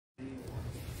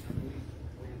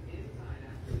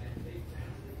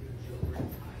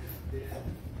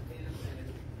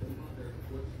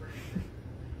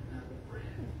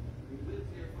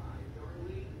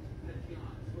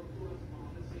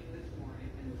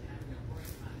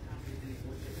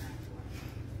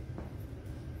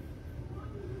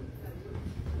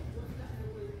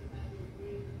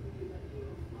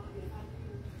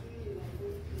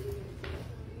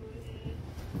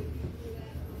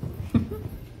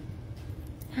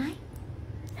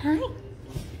Hi.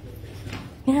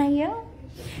 Hiyo.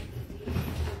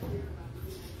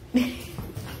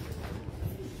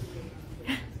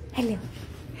 Hello.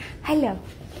 Hello.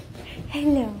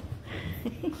 Hello.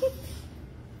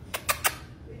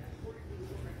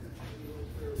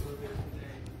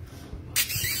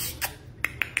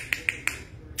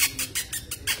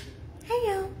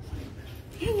 Hello.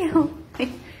 Hello.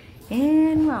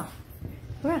 And we're off.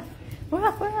 We're off. We're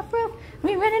off. We're off. We're off.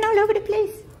 We're running all over the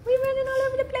place. We're running all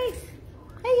over the place.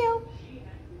 Hello.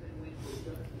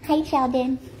 Hi,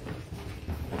 Sheldon.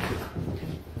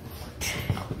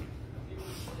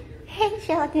 Hey,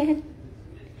 Sheldon.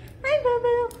 Hi,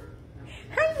 Boo-Boo.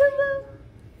 Hi, Boo-Boo.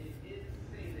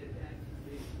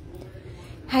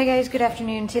 Hi, guys. Good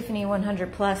afternoon. Tiffany,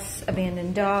 100 Plus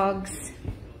Abandoned Dogs.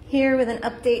 Here with an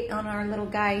update on our little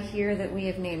guy here that we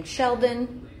have named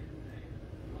Sheldon.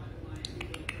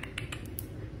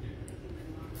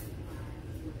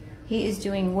 He is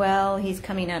doing well. He's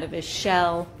coming out of his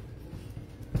shell.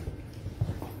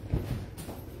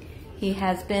 He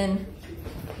has been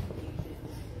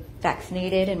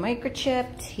vaccinated and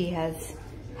microchipped. He has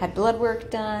had blood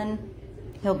work done.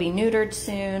 He'll be neutered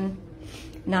soon.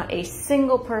 Not a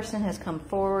single person has come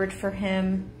forward for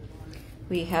him.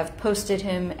 We have posted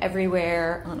him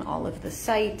everywhere on all of the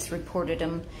sites, reported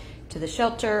him to the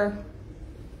shelter,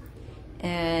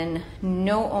 and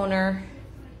no owner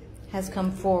has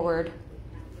come forward.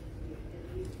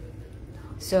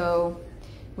 So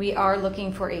we are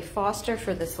looking for a foster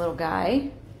for this little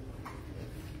guy.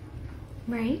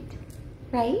 Right?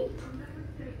 Right?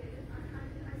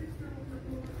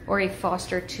 Or a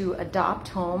foster to adopt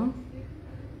home.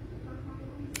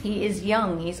 He is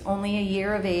young. He's only a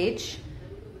year of age.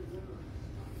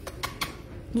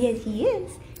 Yes, he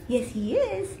is. Yes, he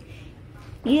is.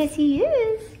 Yes, he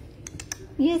is.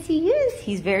 Yes, he is.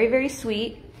 He's very, very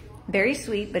sweet. Very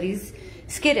sweet, but he's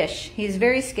skittish. He's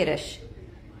very skittish.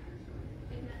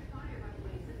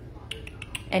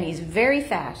 And he's very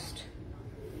fast.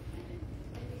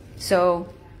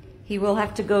 So he will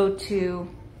have to go to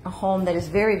a home that is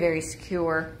very, very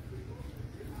secure,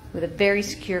 with a very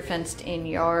secure fenced in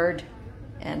yard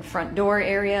and front door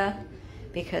area,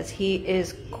 because he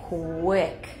is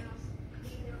quick.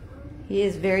 He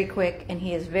is very quick, and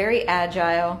he is very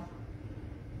agile,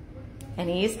 and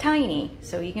he is tiny,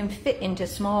 so he can fit into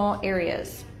small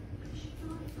areas.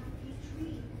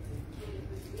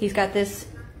 He's got this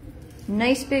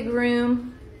nice big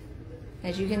room.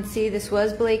 As you can see, this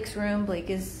was Blake's room. Blake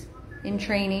is in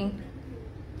training.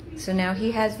 So now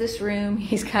he has this room.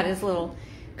 He's got his little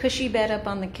cushy bed up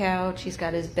on the couch. He's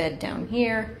got his bed down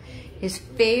here. His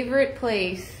favorite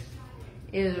place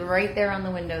is right there on the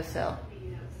windowsill.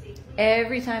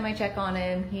 Every time I check on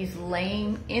him, he's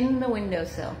laying in the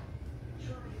windowsill.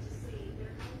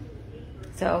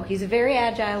 So he's a very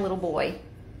agile little boy.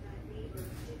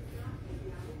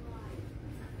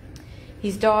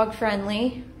 He's dog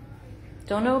friendly.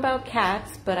 Don't know about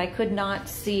cats, but I could not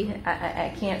see,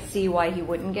 I can't see why he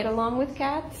wouldn't get along with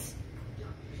cats,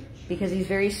 because he's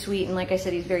very sweet, and like I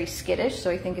said, he's very skittish, so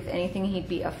I think if anything, he'd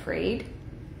be afraid.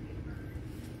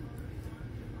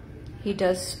 He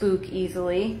does spook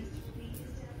easily.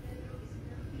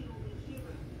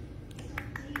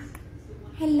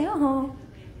 Hello.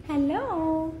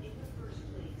 Hello.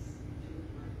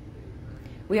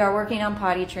 We are working on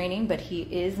potty training, but he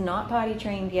is not potty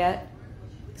trained yet.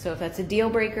 So if that's a deal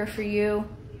breaker for you,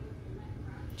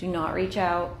 do not reach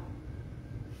out.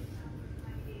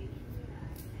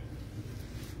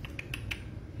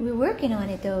 We're working on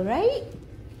it though, right?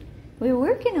 We're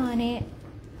working on it.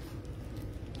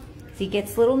 He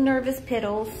gets little nervous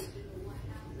piddles,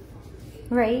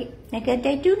 right? Like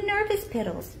I do nervous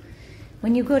piddles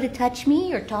when you go to touch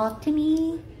me or talk to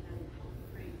me,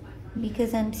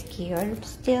 because I'm scared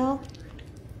still.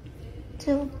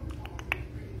 So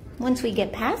once we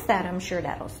get past that, I'm sure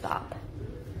that'll stop,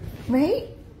 right?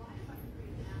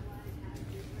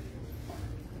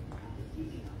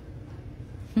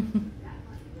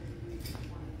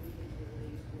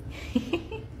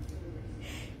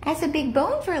 That's a big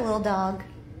bone for a little dog.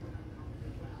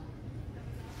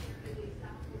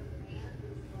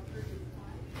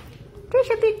 There's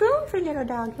a big bone for a little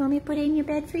dog. You want me to put it in your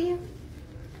bed for you?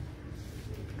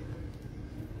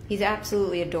 He's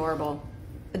absolutely adorable.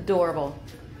 Adorable.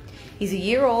 He's a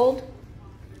year old.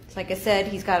 Like I said,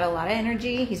 he's got a lot of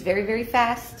energy. He's very, very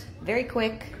fast, very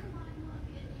quick.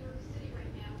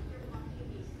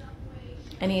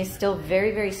 And he is still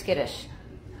very, very skittish.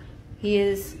 He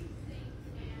is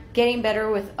getting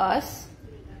better with us,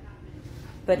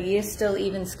 but he is still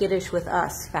even skittish with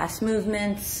us. Fast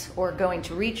movements, or going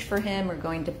to reach for him, or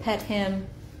going to pet him.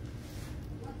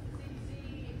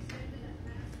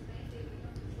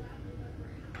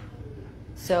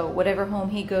 So whatever home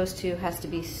he goes to has to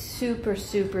be super,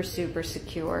 super, super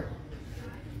secure.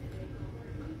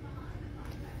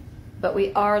 But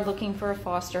we are looking for a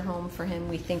foster home for him.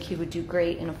 We think he would do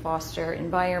great in a foster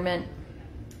environment.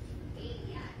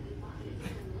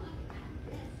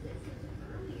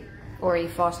 Or a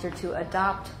foster to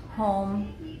adopt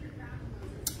home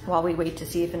while we wait to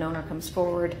see if an owner comes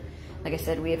forward. Like I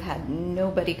said, we have had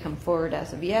nobody come forward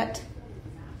as of yet,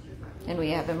 and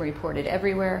we have him reported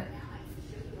everywhere.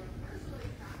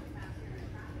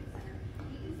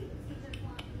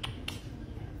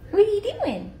 What are you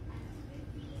doing?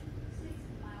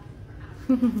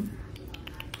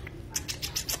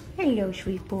 Hello,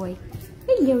 sweet boy.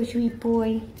 Hello, sweet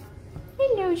boy.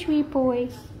 Hello, sweet boy.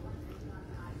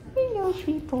 Hello,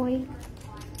 sweet boy.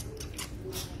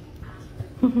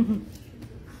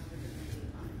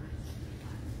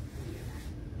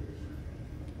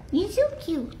 You're so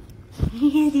cute.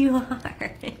 Yes, you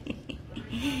are.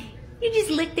 You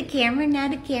just licked the camera, now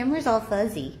the camera's all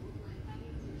fuzzy.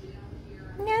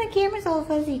 Now the camera's all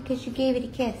fuzzy because you gave it a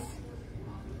kiss.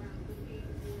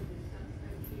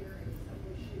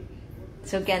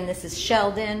 So again, this is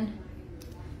Sheldon.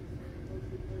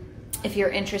 If you're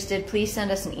interested, please send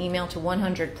us an email to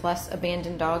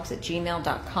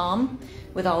 100plusabandoneddogs@gmail.com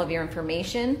with all of your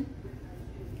information.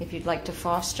 If you'd like to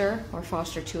foster or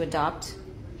foster to adopt.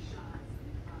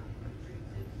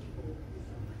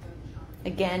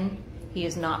 Again, he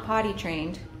is not potty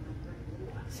trained.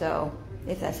 So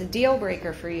if that's a deal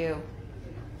breaker for you,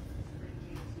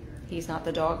 he's not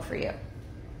the dog for you.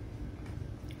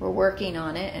 We're working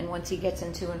on it, and once he gets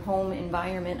into a home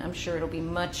environment, I'm sure it'll be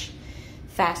much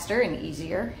faster and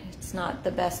easier. It's not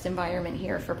the best environment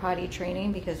here for potty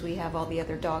training because we have all the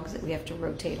other dogs that we have to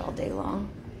rotate all day long.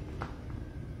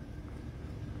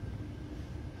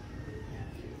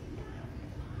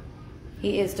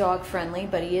 He is dog friendly,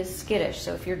 but he is skittish.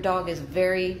 So if your dog is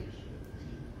very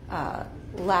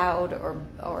loud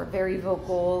or very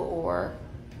vocal or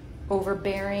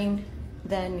overbearing,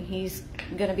 then he's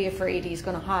going to be afraid. He's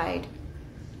going to hide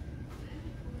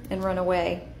and run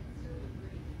away.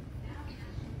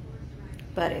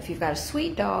 But if you've got a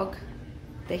sweet dog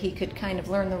that he could kind of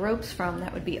learn the ropes from,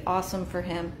 that would be awesome for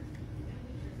him.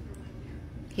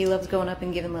 He loves going up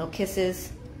and giving little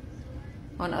kisses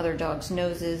on other dogs'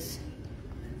 noses.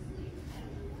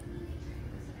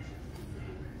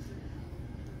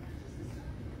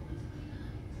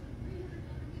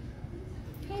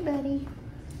 Hey, buddy.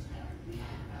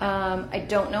 I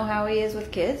don't know how he is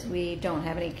with kids. We don't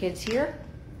have any kids here.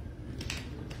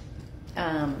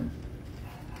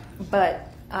 But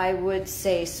I would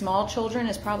say small children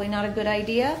is probably not a good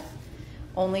idea,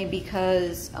 only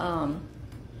because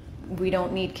we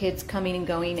don't need kids coming and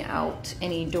going out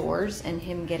any doors and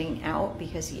him getting out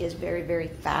because he is very, very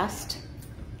fast.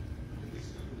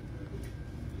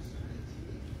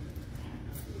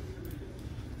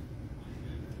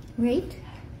 Right?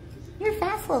 You're a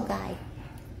fast little guy.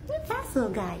 You're a fast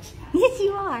little guy. Yes,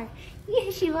 you are.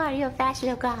 Yes, you are. You're a fast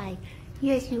little guy.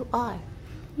 Yes, you are.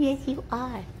 Yes, you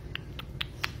are.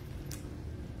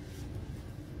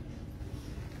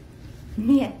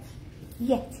 Yes.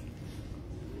 Yes.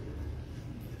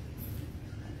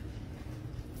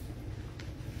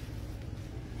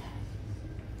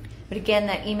 But again,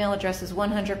 that email address is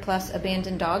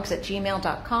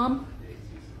 100plusabandoneddogs@gmail.com.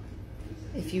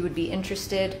 If you would be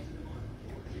interested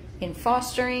in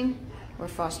fostering or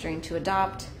fostering to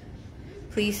adopt,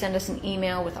 please send us an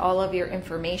email with all of your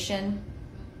information.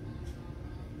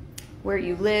 Where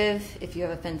you live, if you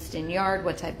have a fenced-in yard,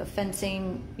 what type of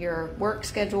fencing, your work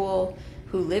schedule,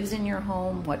 who lives in your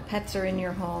home, what pets are in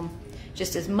your home,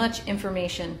 just as much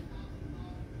information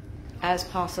as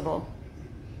possible.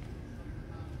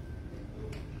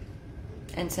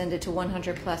 And send it to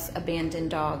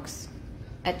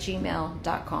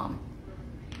 100plusabandoneddogs@gmail.com.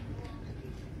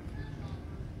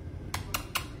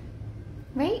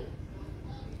 Right?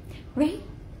 Right?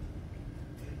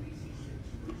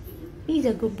 He's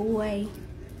a good boy.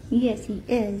 Yes, he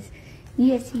is.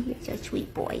 Yes, he is a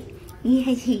sweet boy.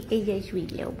 Yes, he is a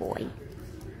sweet little boy.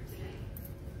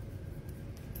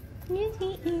 Yes,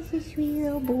 he is a sweet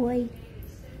little boy.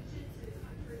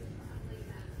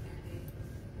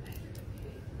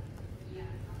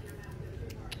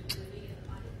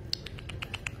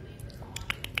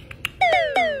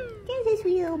 That's a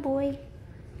sweet little boy.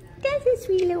 That's a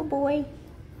sweet little boy.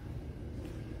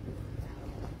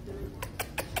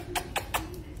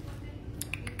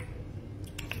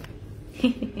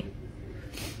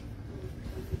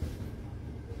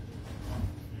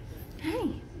 Hi.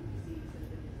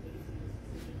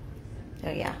 So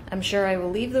yeah, I'm sure I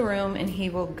will leave the room and he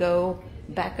will go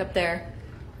back up there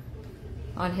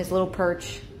on his little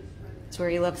perch. It's where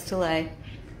he loves to lay.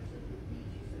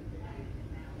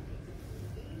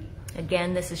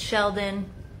 Again, this is Sheldon.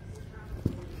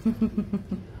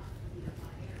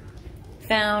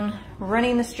 Found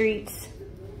running the streets.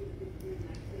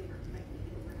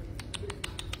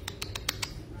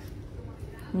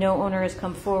 No owner has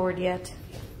come forward yet.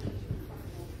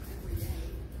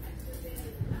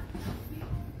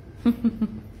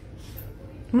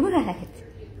 What?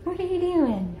 What are you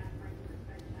doing?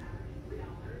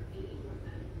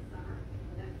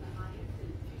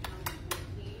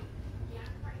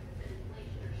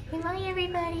 Say bye,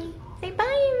 everybody. Say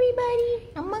bye, everybody.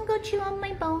 I'm gonna go chew on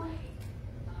my bone.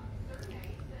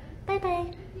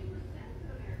 Bye-bye.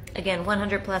 Again,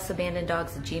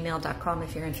 100plusabandoneddogs@gmail.com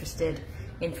if you're interested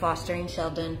in fostering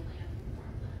Sheldon.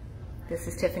 This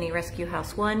is Tiffany Rescue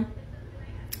House 1,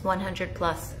 100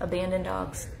 plus abandoned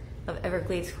dogs of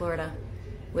Everglades, Florida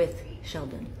with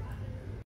Sheldon.